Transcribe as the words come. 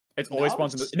It always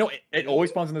spawns in the it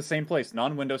always spawns in the same place,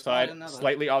 non-window side,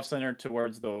 slightly off-center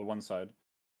towards the one side.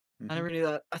 I never knew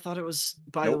that. I thought it was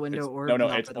by the window or no,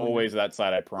 not it's by the always window. that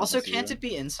side. I promise. Also, can't it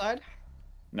be inside?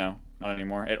 No, not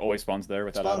anymore. It always spawns there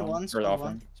with that Spawn add-on. one, Or spawn off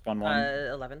one. Spawn 1.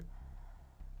 11.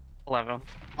 11.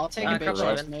 I'll take a bait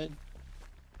chase mid.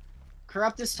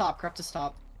 Corrupt is top. Corrupt is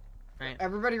top. Right.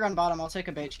 Everybody run bottom. I'll take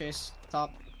a bait chase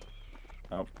top.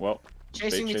 Oh well.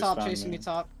 Chasing me top. Chasing me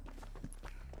top.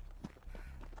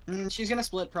 She's gonna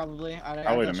split probably.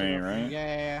 Probably to me, right?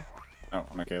 Yeah. Oh,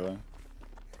 Michaela.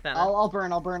 I'll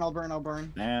burn.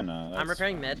 Anna. I'm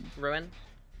repairing mid. Ruin.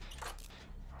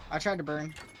 I tried to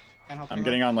burn. Can't help I'm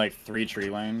getting on like 3 tree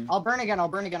lane. I'll burn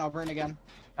again.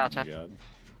 Gotcha.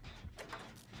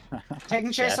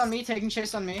 Taking chase on me. Taking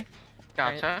chase on me.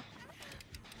 Gotcha.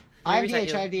 I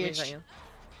have DH.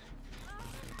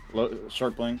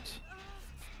 Short blinked.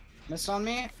 Miss on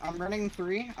me. I'm running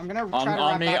 3. I'm gonna try to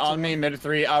on me. On me. Mid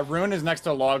 3. Ruin is next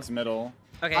to logs middle.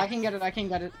 Okay. I can get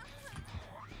it.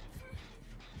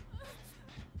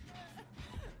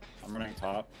 I'm running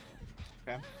top.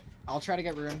 Okay. I'll try to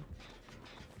get Ruin.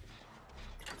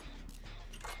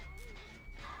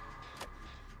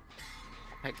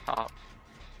 Take top.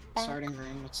 Starting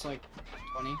Ruin. It's like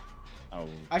 20. Oh.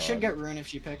 I should get Ruin if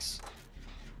she picks.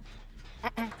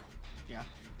 Yeah.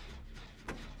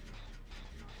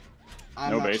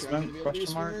 No basement?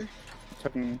 Question mark.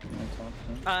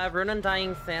 Rune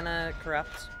Undying, Thana,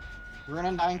 Corrupt. Rune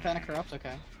Undying, Thana, Corrupt.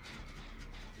 Okay.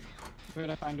 Where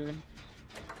did I find Rune?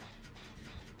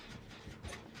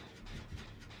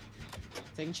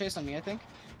 Taking chase on me, I think.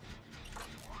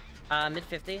 Mid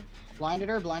 50. Blinded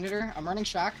her. I'm running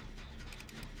Shack.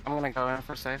 I'm gonna go in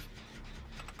for safe.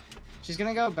 She's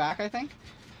gonna go back, I think.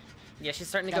 Yeah, she's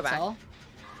starting to go back. No,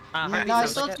 I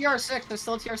still TR6. There's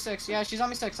still TR6. Yeah, she's on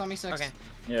me 6. Okay.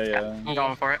 Yeah. I'm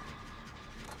going for it.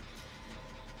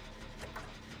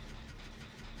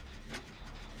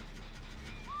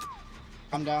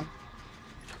 I'm down.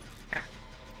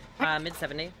 Mid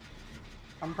 70.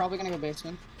 I'm probably gonna go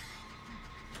basement.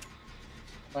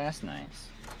 Well, that's nice.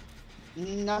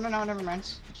 No, never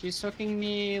mind. She's hooking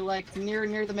me like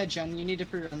near the mid gen. You need to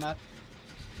pre-run that.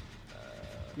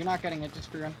 You're not getting it,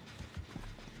 just pre-run.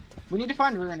 We need to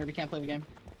find Ruin or we can't play the game.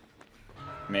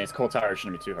 I mean, it's cold tower,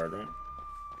 shouldn't be too hard, right?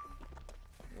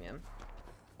 Yeah.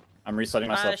 I'm resetting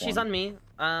myself. She's on me.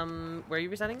 Where are you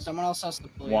resetting? Someone else has to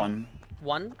play. 1.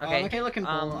 1? Okay. Okay, looking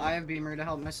pull. I have Beamer to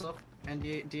help myself. And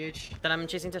DH. Then I'm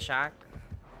chasing to Shack.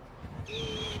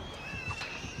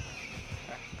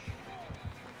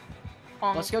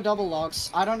 Let's go double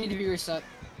logs. I don't need to be reset.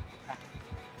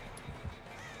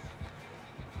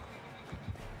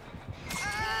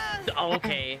 Oh,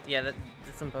 okay. Yeah, that's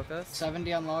some Pocos.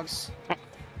 70 on logs.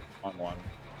 On 1.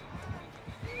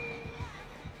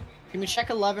 Can we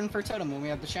check 11 for totem when we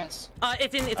have the chance?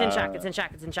 It's in Shack. It's in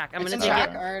Shack. I'm gonna take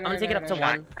Shack? it. Alright, I'm gonna take it up to 1.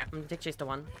 I'm gonna take chase to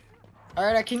 1.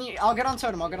 Alright, I'll get on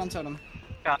totem.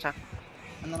 Gotcha.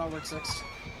 And then I'll work 6.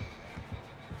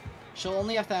 She'll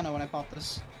only have Thana when I pop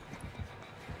this.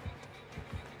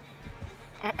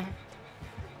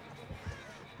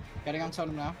 Getting on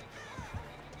totem now.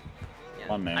 Yeah.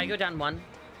 1 man. I go down 1.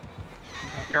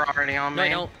 You're already on me.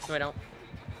 No, I don't.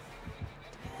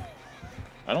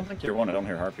 I don't think you're 1. I don't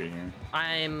hear Heartbeat here.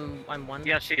 I'm 1.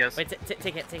 Yeah, she is. Wait,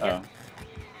 take it.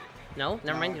 No,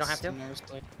 never mind. You don't have to.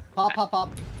 Pop.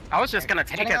 I was just gonna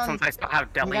take it since I still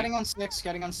have Deli. I'm getting on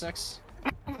 6.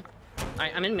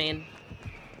 Alright, I'm in main.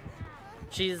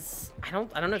 She's... I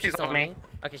don't know if she's still on me.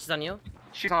 Okay, she's on you.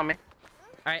 She's on me.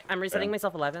 Alright, I'm resetting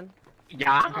myself 11.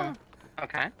 Yeah?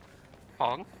 Okay.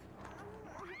 Hog.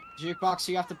 Jukebox,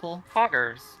 you have to pull.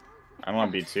 Hoggers. I'm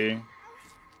on BT.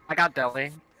 I got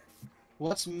Deli.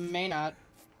 What's main at?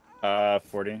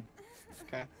 40.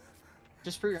 Okay.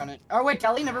 Just pre-run it. Oh wait,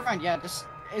 Deli? Never mind. Yeah, just...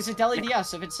 Is it Deli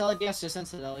DS? If it's Deli DS, just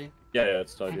insta Deli. Yeah,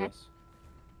 it's still DS.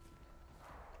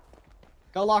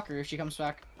 Go lock her if she comes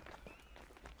back.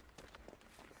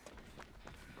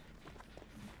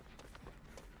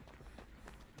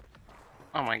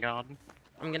 Oh my god.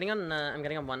 I'm getting on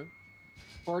 1.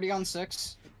 40 on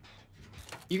 6.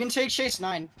 You can take chase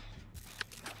 9.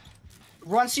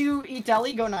 Once you eat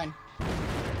Deli, go 9.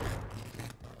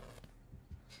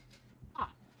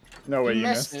 No way you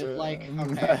missed it. Like,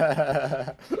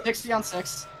 okay. 60 on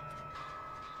 6.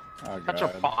 Oh god. Such a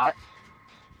bot.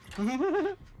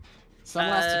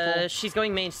 Someone has to pull. She's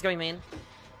going main.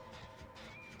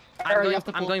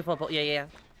 I'm going full pull. Yeah.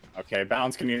 Okay,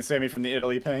 Bounce, can you save me from the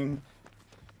Italy ping?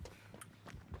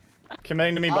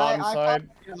 Committing to me bottom side.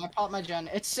 I popped my gen.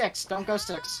 It's 6. Don't go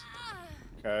 6.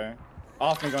 Okay.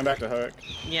 Off me going back to hook.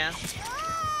 Yeah.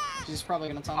 She's probably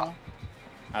gonna tunnel.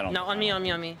 I don't No, on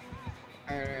me.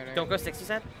 Alright. Don't go 6, you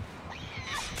said?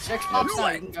 6 pops now,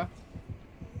 you can go.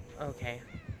 Okay.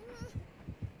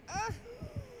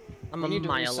 I'm We a need to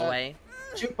mile reset. away.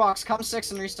 Jukebox, come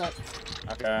 6 and reset.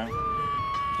 Okay.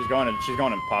 She's going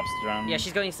to pops drum. Yeah,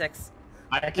 she's going 6.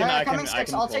 Yeah, coming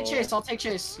 6. I'll take chase. I'll take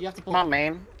chase. You have to pull. Come on,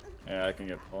 main. Yeah, I can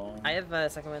get pull. I have a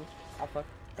second wind. I'll fuck.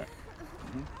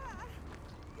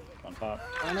 On pop.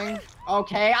 Running.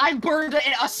 Okay, I burned it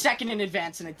a second in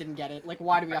advance and it didn't get it. Like,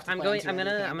 why do we have to? I'm play into gonna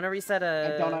everything? reset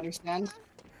I don't understand.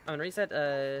 I'm gonna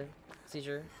reset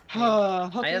seizure.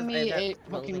 Hooking me 8.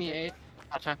 well, Hooking me like 8.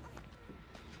 Gotcha.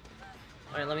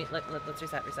 Alright, let's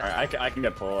reset. Alright, I can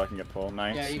get pull. I can get pull.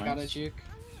 Nice. Yeah, you nice. got it, Juke.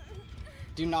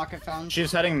 Do not get found.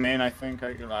 She's heading main, I think.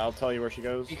 I'll tell you where she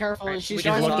goes. Be careful. Alright, She's we get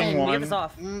going this off. looking main. We get one. this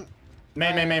off.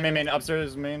 Main.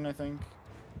 Upstairs main, I think.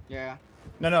 Yeah.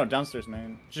 No, downstairs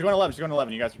main. She's going 11. She's going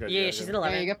 11. You guys are good. Yeah, she's in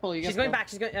 11. Yeah, you get pull. You get She's going pull. back.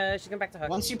 She's going back to hook.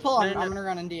 Once you pull, I'm No. gonna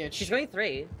run in DH. She's going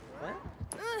 3. What?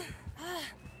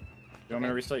 You want me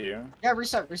to reset you? Yeah,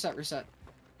 reset.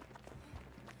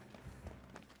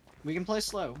 We can play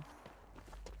slow.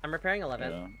 I'm repairing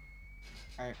 11.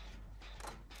 Yeah.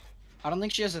 I don't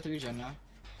think she has a 3 gen now.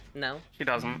 No. She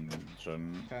doesn't.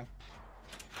 Shouldn't. Okay.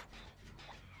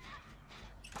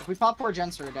 If we pop 4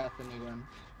 gens for a death, then we win.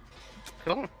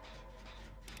 Cool.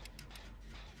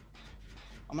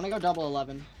 I'm gonna go double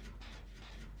 11.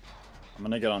 I'm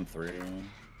gonna get on 3.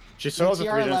 She still has a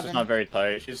 3 gen, so it's not very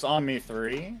tight. She's on me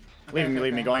 3. Leave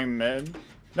me, going mid.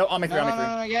 No, on me 3, No, on me 3.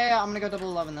 no, yeah, I'm gonna go double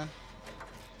 11 then.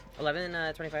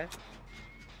 11, 25.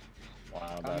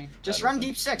 Wow, Just run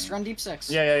deep 6, run deep 6.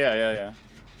 Yeah.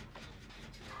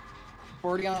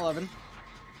 40 on 11.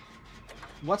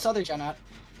 What's other gen at?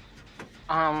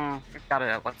 We've got it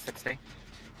at 160.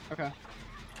 Okay.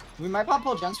 We might pop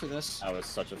pull gens for this. That was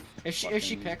such a. If she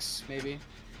fucking- picks, maybe.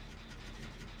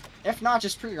 If not,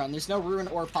 just pre-run. There's no ruin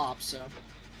or pop, so.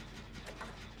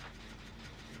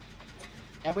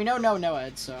 And we know no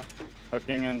Ed, so.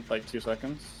 Hooking in like 2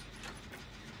 seconds.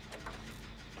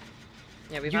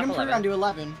 Yeah, we You pop can pre-run 11. to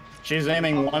 11. She's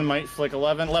aiming one, might flick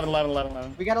 11.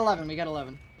 We got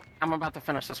 11. I'm about to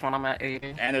finish this one. I'm at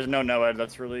 80. And there's no Ed.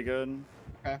 That's really good.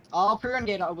 Okay. I'll pre-run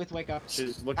gate with wake up.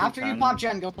 She's looking. After you 10. pop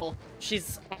gen, go pull.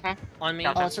 She's on me.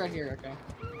 Gotcha. Oh, it's right here. Okay.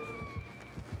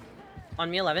 On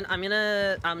me 11. I'm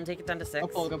gonna take it down to 6.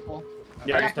 Go pull.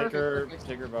 Yeah, Okay, just take her. perfect.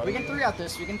 Take her body. We can 3 out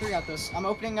this. I'm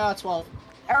opening 12.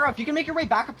 Arrow, if you can make your way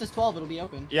back up to 12, it'll be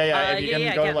open. Yeah. If you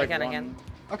can go to like I 1. can.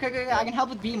 Okay, good. I can help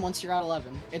with beam once you're at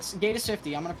 11. It's gate is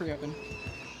 50. I'm gonna pre-open.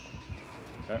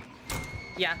 Okay.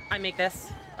 Yeah, I make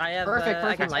this. I have. Perfect.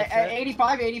 I can life to it.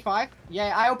 85.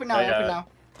 Yeah, I open now. Yeah.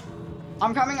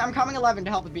 I'm coming 11 to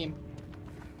help with beam.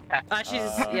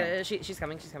 She's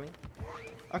coming.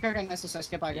 Okay, nice.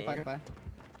 Goodbye.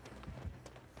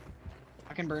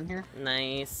 I can burn here.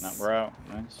 Nice. No, we're out.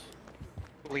 Nice.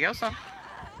 Leosa.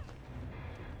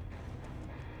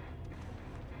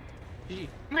 GG.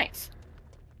 Nice.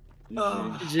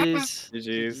 Jeez.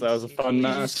 GG's. That was a fun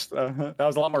match. That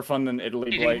was a lot more fun than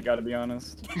Italy Blight, gotta be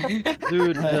honest.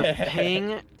 Dude, the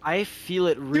ping, I feel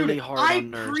it really hard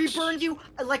on nerves. I pre-burned you,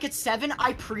 like at 7,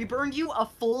 I pre-burned you a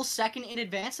full second in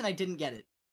advance and I didn't get it.